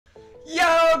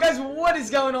Yo guys, what is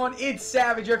going on? It's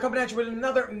Savage here, coming at you with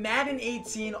another Madden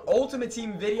 18 Ultimate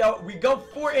Team video. We go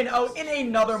 4-0 in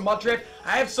another mud draft.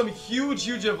 I have some huge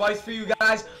advice for you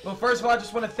guys. But first of all, I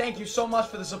just want to thank you so much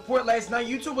for the support last night.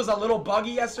 YouTube was a little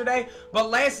buggy yesterday, but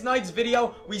last night's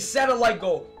video, we set a like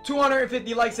goal.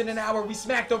 250 likes in an hour. We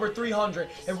smacked over 300.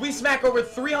 If we smack over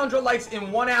 300 likes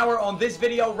in 1 hour on this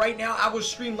video right now, I will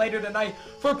stream later tonight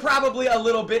for probably a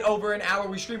little bit over an hour.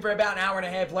 We streamed for about an hour and a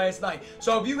half last night.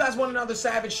 So if you guys want another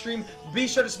Savage stream, be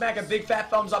sure to smack a big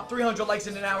fat thumbs up. 300 likes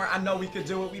in an hour. I know we could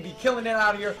do it. We be killing it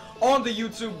out here on the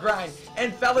YouTube grind.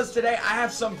 And fellas, today I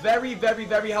have some very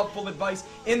helpful advice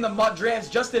in the mud drafts,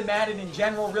 just in Madden in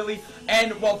general, really.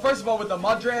 And well, first of all, with the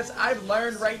mud drafts, I've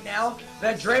learned right now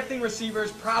that drafting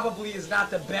receivers probably is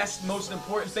not the best, most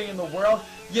important thing in the world.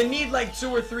 You need like 2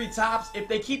 or 3 tops. If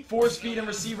they keep force feeding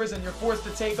receivers and you're forced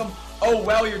to take them, oh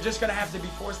well, you're just gonna have to be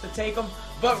forced to take them.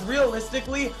 But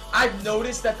realistically, I've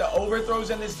noticed that the overthrows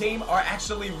in this game are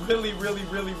actually really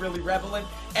relevant,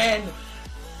 and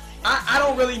I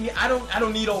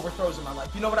don't need overthrows in my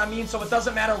life. You know what I mean? So it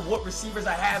doesn't matter what receivers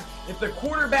I have. If the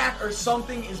quarterback or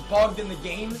something is bugged in the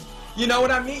game, you know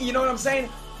what I mean? You know what I'm saying?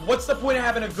 What's the point of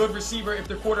having a good receiver if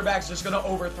the quarterback's just going to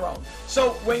overthrow?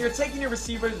 So when you're taking your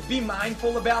receivers, be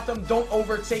mindful about them. Don't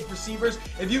overtake receivers.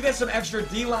 If you get some extra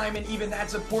D linemen, even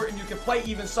that's important. You can play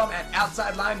even some at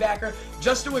outside linebacker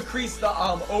just to increase the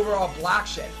overall block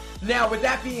shed. Now, with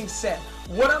that being said,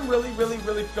 what I'm really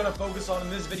going to focus on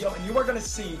in this video, and you are going to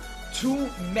see 2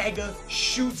 mega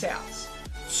shootouts.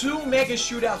 2 mega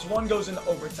shootouts. One goes into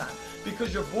overtime.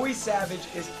 Because your boy Savage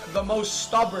is the most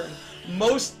stubborn,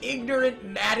 most ignorant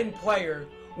Madden player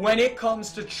when it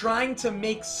comes to trying to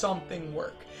make something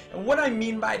work. And what I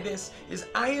mean by this is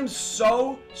I am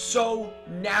so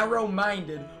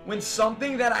narrow-minded when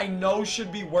something that I know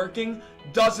should be working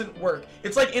doesn't work.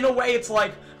 It's like, in a way, it's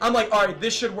like, I'm like, alright,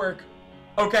 this should work.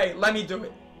 Okay, let me do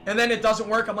it. And then it doesn't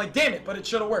work. I'm like, damn it, but it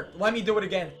should have worked. Let me do it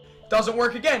again. Doesn't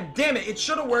work again. Damn it, it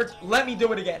should have worked. Let me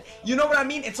do it again. You know what I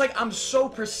mean? It's like I'm so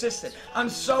persistent. I'm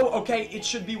so, okay, it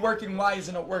should be working. Why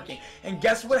isn't it working? And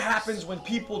guess what happens when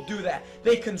people do that?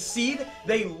 They concede,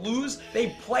 they lose, they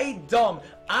play dumb.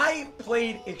 I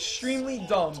played extremely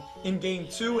dumb in game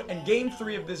 2 and game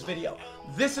 3 of this video.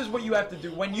 This is what you have to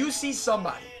do. When you see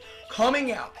somebody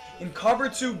coming out in cover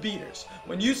 2 beaters,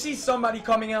 when you see somebody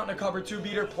coming out in a cover 2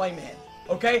 beater, play man.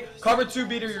 Okay, cover 2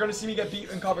 beater, you're going to see me get beat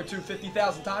in cover 2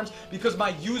 50,000 times because my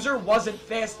user wasn't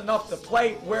fast enough to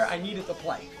play where I needed to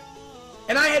play.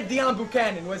 And I had Deion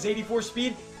Buchanan, who has 84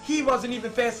 speed. He wasn't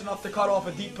even fast enough to cut off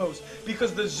a deep post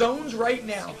because the zones right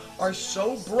now are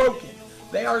so broken.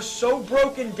 They are so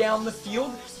broken down the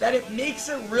field that it makes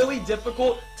it really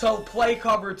difficult to play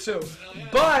cover 2.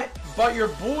 But your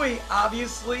boy,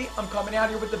 obviously, I'm coming out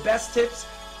here with the best tips.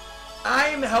 I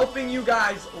am helping you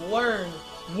guys learn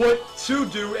what to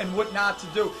do and what not to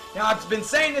do. Now, I've been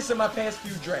saying this in my past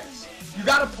few drafts. You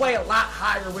got to play a lot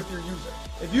higher with your user.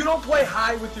 If you don't play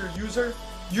high with your user,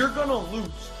 you're going to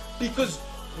lose. Because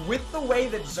with the way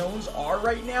that zones are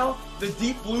right now, the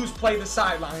deep blues play the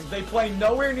sidelines. They play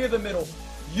nowhere near the middle.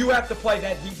 You have to play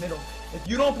that deep middle. If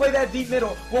you don't play that deep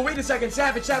middle, well, wait a second,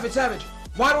 Savage.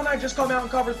 Why don't I just come out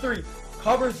and cover 3?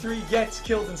 Cover 3 gets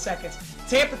killed in seconds.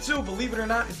 Tampa 2, believe it or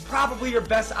not, is probably your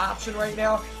best option right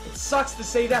now. It sucks to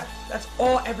say that. That's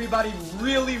all everybody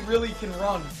really can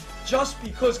run. Just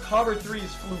because cover 3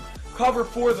 is fluke. Cover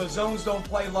 4, the zones don't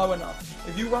play low enough.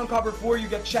 If you run cover 4, you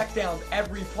get checked down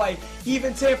every play.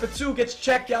 Even Tampa 2 gets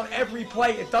checked down every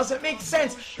play. It doesn't make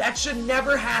sense. That should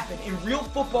never happen. In real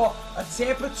football, a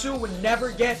Tampa 2 would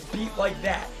never get beat like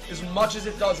that as much as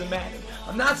it does in Madden.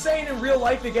 I'm not saying in real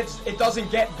life it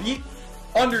doesn't get beat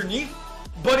underneath,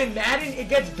 but in Madden, it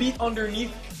gets beat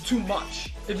underneath too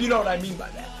much, if you know what I mean by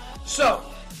that. So,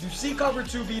 you see cover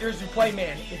 2 beaters, you play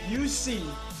man. If you see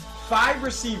 5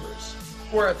 receivers,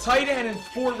 or a tight end and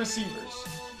 4 receivers,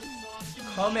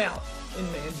 come out in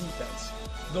man defense.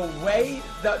 The way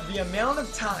that the amount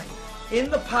of time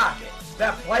in the pocket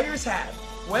that players have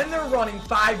when they're running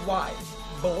 5 wide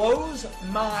blows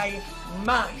my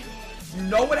mind. You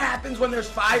know what happens when there's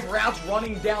 5 routes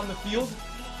running down the field?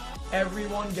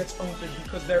 Everyone gets open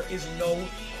because there is no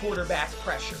quarterback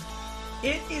pressure.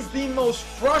 It is the most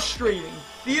frustrating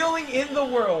feeling in the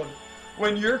world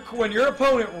when your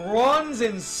opponent runs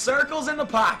in circles in the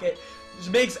pocket, just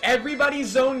makes everybody's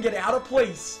zone get out of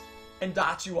place, and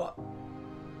dots you up.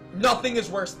 Nothing is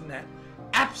worse than that.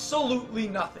 Absolutely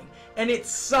nothing. And it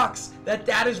sucks that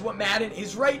that is what Madden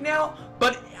is right now,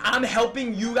 but I'm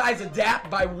helping you guys adapt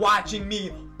by watching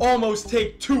me almost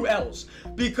take 2 L's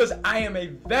because I am a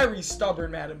very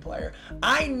stubborn Madden player.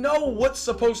 I know what's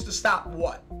supposed to stop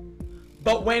what.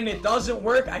 But when it doesn't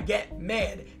work, I get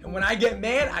mad. And when I get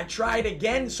mad, I try it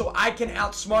again so I can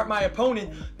outsmart my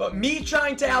opponent. But me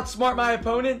trying to outsmart my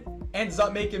opponent ends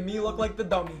up making me look like the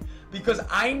dummy. Because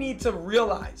I need to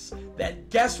realize that,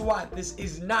 guess what? This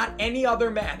is not any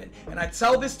other Madden. And I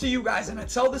tell this to you guys, and I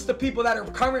tell this to people that are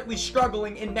currently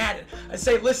struggling in Madden. I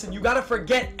say, listen, you gotta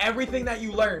forget everything that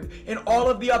you learned in all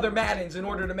of the other Maddens in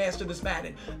order to master this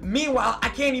Madden. Meanwhile, I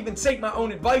can't even take my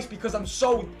own advice because I'm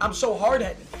so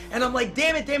hard-headed. And I'm like,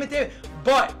 damn it.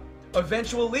 But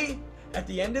eventually, at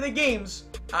the end of the games,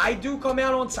 I do come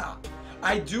out on top.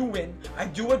 I do win. I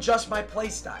do adjust my play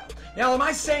style. Now, am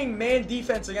I saying man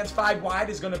defense against 5 wide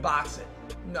is going to box it?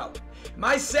 No. Am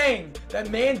I saying that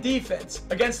man defense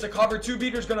against a cover 2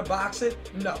 beater is going to box it?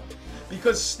 No.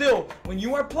 Because still, when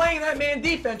you are playing that man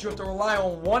defense, you have to rely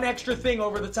on one extra thing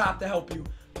over the top to help you: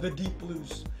 the deep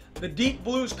blues. The deep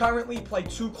blues currently play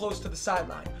too close to the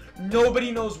sideline. Nobody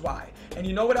knows why. And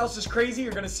you know what else is crazy?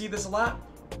 You're going to see this a lot.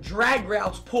 Drag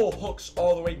routes pull hooks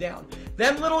all the way down.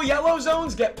 Them little yellow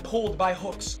zones get pulled by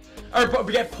hooks, or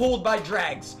get pulled by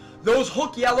drags. Those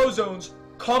hook yellow zones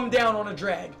come down on a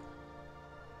drag,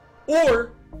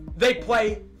 or they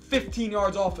play 15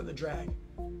 yards off of the drag,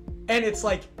 and it's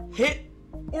like hit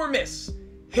or miss,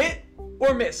 hit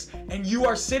or miss, and you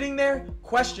are sitting there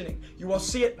questioning. You will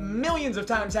see it millions of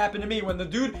times happen to me when the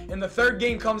dude in the third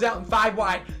game comes out in 5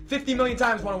 wide, 50 million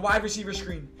times on a wide receiver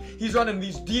screen. He's running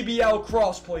these DBL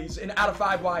cross plays in out of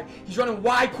 5 wide. He's running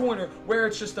wide corner where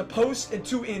it's just a post and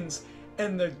 2 ins.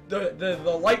 And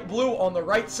the light blue on the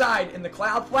right side in the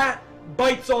cloud flat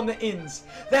bites on the ins.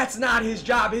 That's not his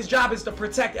job. His job is to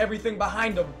protect everything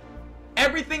behind him.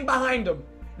 Everything behind him.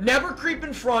 Never creep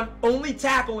in front, only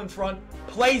tackle in front,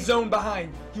 play zone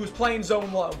behind. He was playing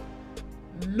zone low.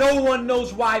 No one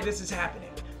knows why this is happening.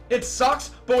 It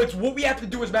sucks, but it's what we have to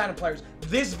do as Madden players.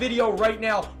 This video right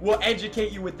now will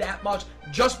educate you with that much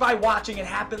just by watching it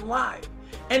happen live.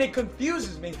 And it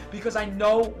confuses me because I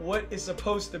know what is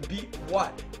supposed to beat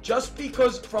what. Just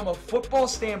because from a football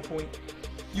standpoint,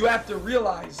 you have to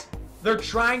realize they're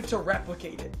trying to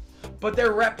replicate it. But they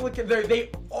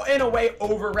in a way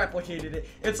over-replicated it.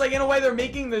 It's like in a way they're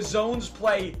making the zones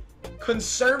play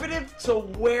conservative to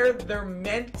where they're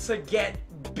meant to get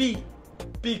beat.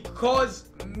 Because,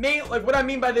 like what I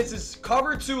mean by this is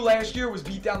cover 2 last year was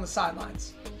beat down the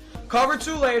sidelines. Cover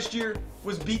 2 last year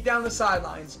was beat down the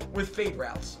sidelines with fade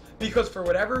routes. Because for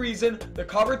whatever reason, the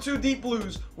cover 2 deep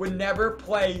blues would never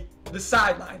play the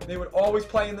sideline. They would always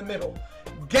play in the middle.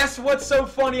 Guess what's so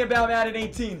funny about Madden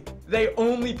 18? They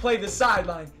only play the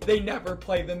sideline. They never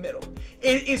play the middle.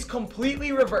 It is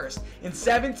completely reversed. In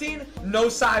 17, no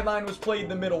sideline was played,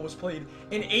 the middle was played.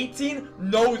 In 18,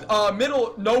 no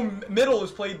middle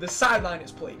is played, the sideline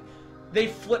is played. They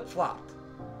flip-flopped.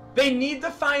 They need to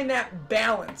find that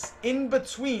balance in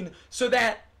between so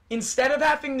that instead of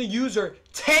having the user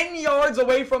 10 yards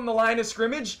away from the line of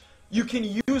scrimmage, you can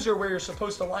use her where you're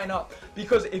supposed to line up.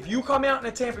 Because if you come out in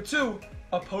a Tampa 2,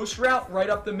 a post route right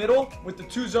up the middle with the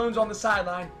 2 zones on the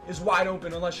sideline is wide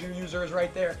open unless your user is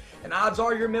right there. And odds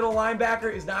are your middle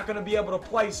linebacker is not going to be able to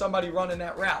play somebody running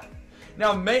that route.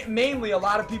 Now, mainly, a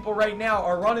lot of people right now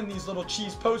are running these little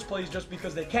cheese post plays just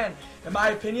because they can. In my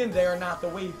opinion, they are not the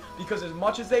wave. Because as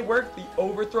much as they work, the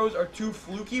overthrows are too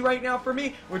fluky right now for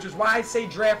me, which is why I say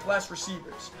draft less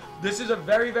receivers. This is a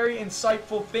very, very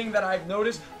insightful thing that I've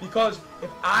noticed, because if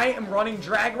I am running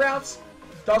drag routes,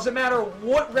 doesn't matter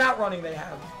what route running they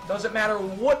have, doesn't matter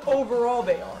what overall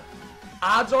they are,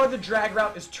 odds are the drag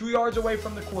route is 2 yards away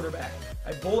from the quarterback.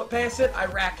 I bullet pass it, I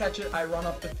rack catch it, I run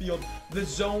up the field. The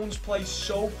zones play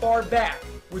so far back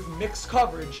with mixed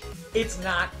coverage, it's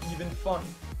not even funny.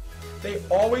 They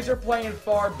always are playing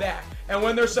far back. And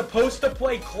when they're supposed to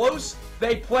play close,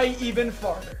 they play even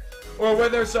farther. Or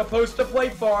when they're supposed to play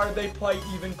far, they play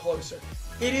even closer.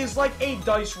 It is like a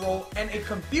dice roll, and it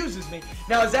confuses me.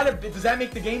 Now, does that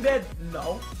make the game bad?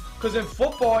 No. Because in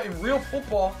football, in real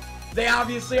football, they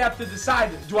obviously have to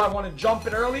decide, do I want to jump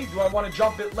it early? Do I want to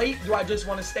jump it late? Do I just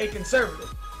want to stay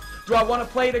conservative? Do I want to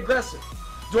play it aggressive?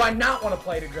 Do I not want to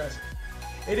play it aggressive?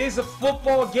 It is a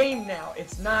football game now.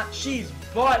 It's not cheese,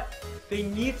 but they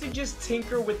need to just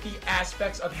tinker with the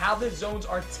aspects of how the zones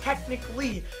are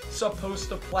technically supposed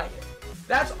to play it.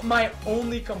 That's my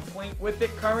only complaint with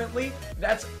it currently.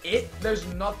 That's it. There's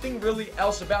nothing really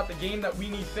else about the game that we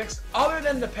need fixed other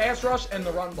than the pass rush and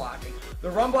the run blocking. The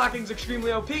run blocking is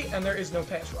extremely OP, and there is no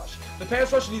pass rush. The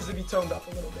pass rush needs to be toned up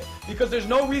a little bit because there's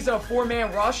no reason a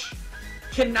 4-man rush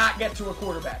cannot get to a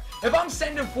quarterback. If I'm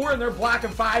sending 4 and they're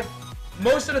blocking 5,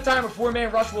 most of the time a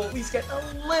 4-man rush will at least get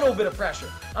a little bit of pressure.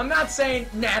 I'm not saying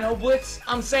nano blitz,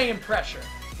 I'm saying pressure.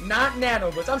 Not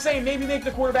nano blitz. I'm saying maybe make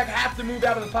the quarterback have to move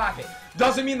out of the pocket.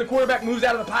 Doesn't mean the quarterback moves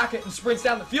out of the pocket and sprints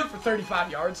down the field for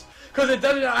 35 yards. Because it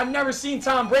doesn't. I've never seen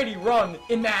Tom Brady run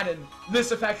in Madden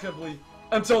this effectively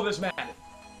until this Madden.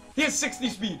 He has 60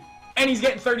 speed, and he's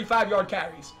getting 35-yard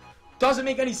carries. Doesn't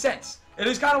make any sense. It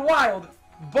is kind of wild,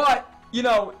 but, you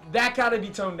know, that got to be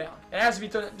toned down. It has to be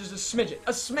toned down, just a smidget.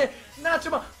 A smidge, not too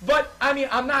much. But, I mean,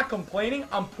 I'm not complaining,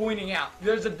 I'm pointing out.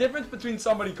 There's a difference between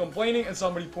somebody complaining and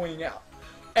somebody pointing out.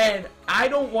 And I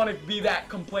don't want to be that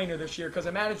complainer this year, because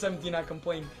I'm at 17, I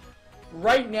complain.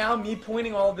 Right now, me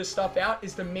pointing all of this stuff out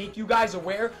is to make you guys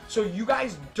aware, so you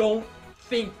guys don't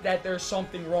think that there's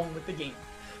something wrong with the game.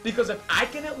 Because if I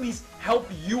can at least help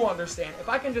you understand, if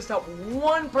I can just help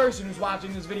one person who's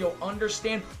watching this video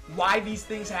understand why these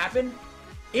things happen,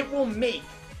 it will make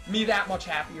me that much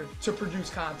happier to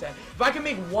produce content. If I can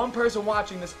make one person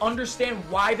watching this understand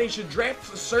why they should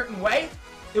draft a certain way,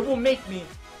 it will make me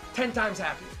 10 times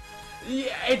happier.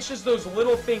 Yeah, it's just those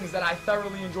little things that I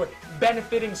thoroughly enjoy.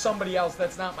 Benefiting somebody else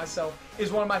that's not myself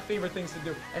is one of my favorite things to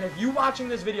do. And if you watching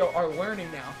this video are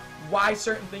learning now why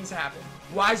certain things happen,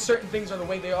 why certain things are the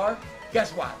way they are,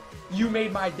 guess what? You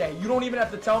made my day. You don't even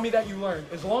have to tell me that you learned.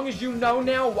 As long as you know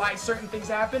now why certain things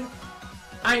happen,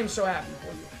 I am so happy for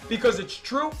you. Because it's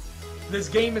true, this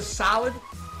game is solid.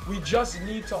 We just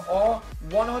need to all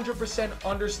 100%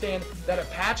 understand that a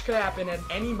patch could happen at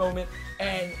any moment,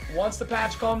 and once the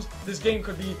patch comes, this game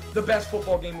could be the best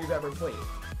football game we've ever played.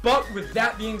 But with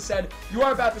that being said, you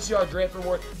are about to see our draft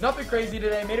reward. Nothing crazy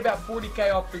today. Made about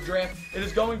 40K off the draft. It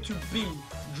is going to be,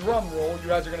 drum roll, you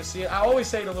guys are going to see it. I always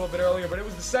say it a little bit earlier, but it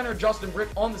was the center, Justin Britt,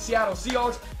 on the Seattle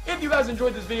Seahawks. If you guys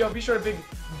enjoyed this video, be sure to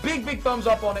big thumbs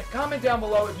up on it. Comment down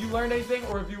below if you learned anything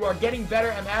or if you are getting better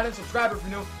at Madden. Subscribe if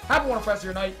you're new. Have a wonderful rest of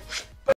your night.